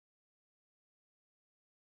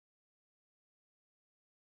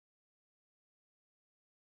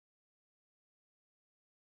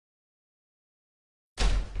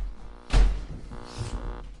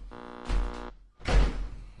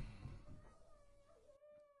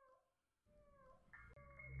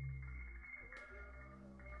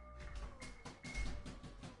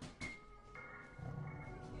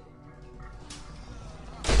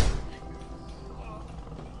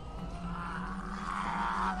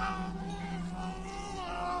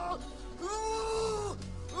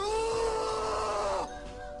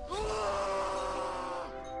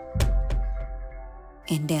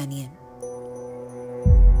എൻ്റെ അനിയൻ.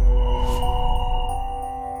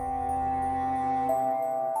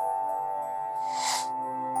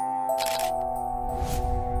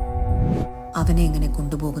 അവനെ ഇങ്ങനെ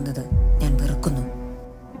കൊണ്ടുപോകുന്നത് ഞാൻ വെറുക്കുന്നു.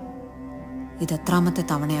 ഇതെത്രാമത്തെ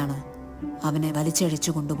തവണയാണ് അവനെ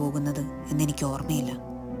വലിച്ചഴിച്ചു കൊണ്ടുപോകുന്നത് എന്നെനിക്ക് ഓർമ്മയില്ല.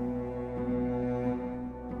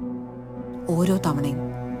 ഓരോ തവണയും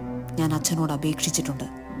ഞാൻ അച്ഛനോട് അപേക്ഷിച്ചിട്ടുണ്ട്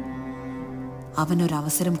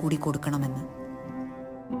അവനൊരവസരം കൂടി കൊടുക്കണമെന്ന്.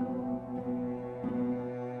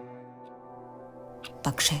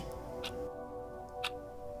 പക്ഷേ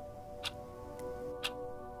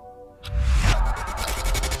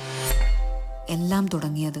എല്ലാം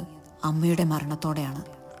തുടങ്ങിയത് അമ്മയുടെ മരണത്തോടെയാണ്.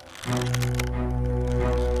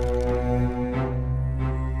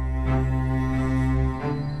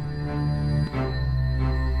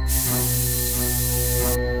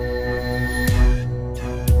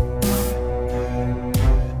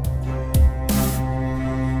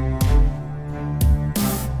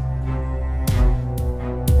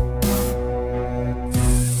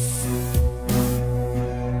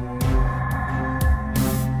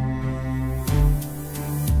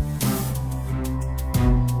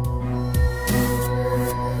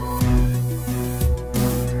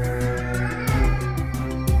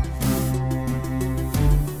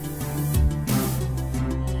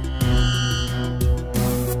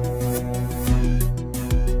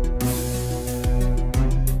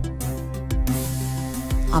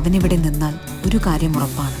 അവനിവിടെ നിന്നാൽ ഒരു കാര്യം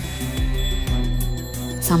ഉറപ്പാണ്,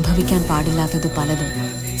 സംഭവിക്കാൻ പാടില്ലാത്തത് പലതും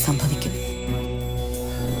സംഭവിക്കും.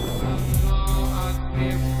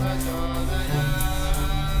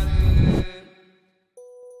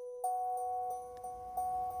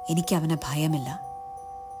 എനിക്കവനെ ഭയമില്ല,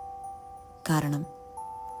 കാരണം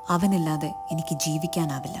അവനില്ലാതെ എനിക്ക്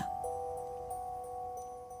ജീവിക്കാനാവില്ല.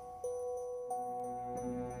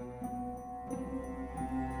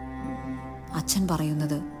 അച്ഛൻ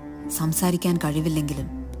പറയുന്നത് സംസാരിക്കാൻ കഴിവില്ലെങ്കിലും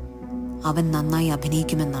അവൻ നന്നായി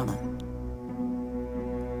അഭിനയിക്കുമെന്നാണ്.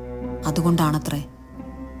 അതുകൊണ്ടാണത്രേ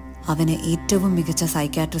അവന് ഏറ്റവും മികച്ച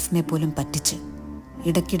സൈക്കാട്രിസ്റ്റിനെ പോലും പറ്റിച്ച്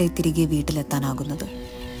ഇടയ്ക്കിടെ തിരികെ വീട്ടിലെത്താനാകുന്നത്.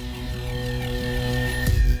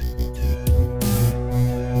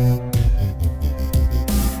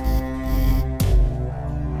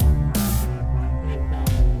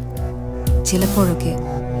 ചിലപ്പോഴൊക്കെ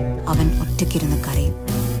അവൻ ഒറ്റയ്ക്കിരുന്ന് കരയും.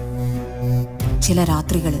 ചില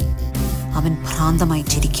രാത്രികളിൽ അവൻ ഭ്രാന്തമായി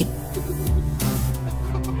ചിരിക്കും.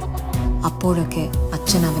 അപ്പോഴൊക്കെ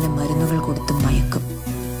അച്ഛൻ അവന് മരുന്നുകൾ കൊടുത്ത് മയക്കും.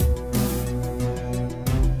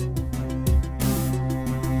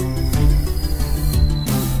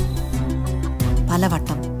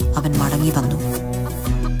 പലവട്ടം അവൻ മടങ്ങി വന്നു.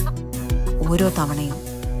 ഓരോ തവണയും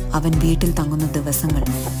അവൻ വീട്ടിൽ തങ്ങുന്ന ദിവസങ്ങൾ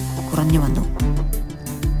കുറഞ്ഞു വന്നു.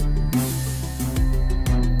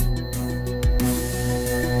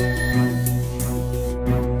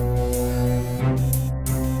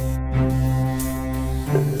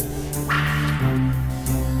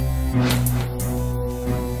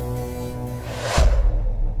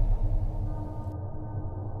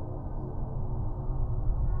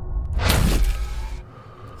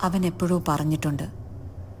 അവൻ എപ്പോഴോ പറഞ്ഞിട്ടുണ്ട്,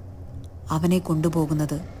 അവനെ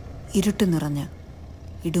കൊണ്ടുപോകുന്നത് ഇരുട്ട് നിറഞ്ഞ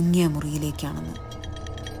ഇടുങ്ങിയ മുറിയിലേക്കാണെന്ന്.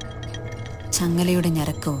 ചങ്ങലയുടെ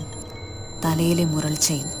ഞരക്കവും തലയിലെ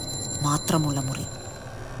മുരൾച്ചയും മാത്രമുള്ള മുറി.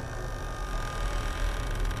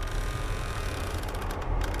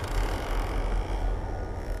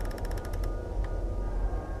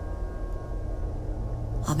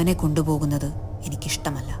 അവനെ കൊണ്ടുപോകുന്നത്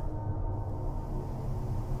എനിക്കിഷ്ടമല്ല,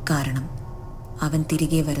 കാരണം അവൻ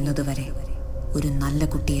തിരികെ വരുന്നതുവരെ ഒരു നല്ല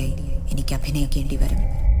കുട്ടിയായി എനിക്ക് അഭിനയിക്കേണ്ടി വരും.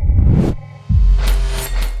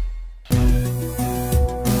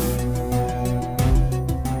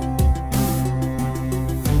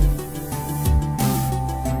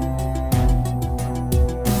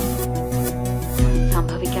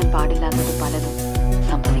 സംഭവിക്കാൻ പാടില്ലാത്തത് പലതും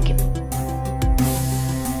സംഭവിക്കും.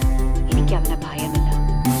 എനിക്ക് അവനെ ഭയമില്ല,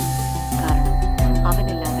 കാരണം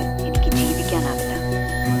അവനില്ലാതെ എനിക്ക് ജീവിക്കാനാവില്ല.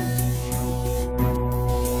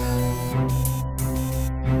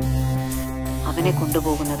 അവനെ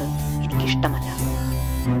കൊണ്ടുപോകുന്നത് എനിക്കിഷ്ടമല്ല.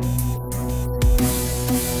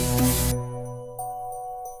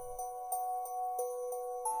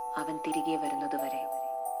 അവൻ തിരികെ വരുന്നതുവരെ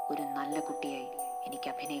ഒരു നല്ല കുട്ടിയായി എനിക്ക്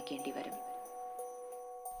അഭിനയിക്കേണ്ടി വരും.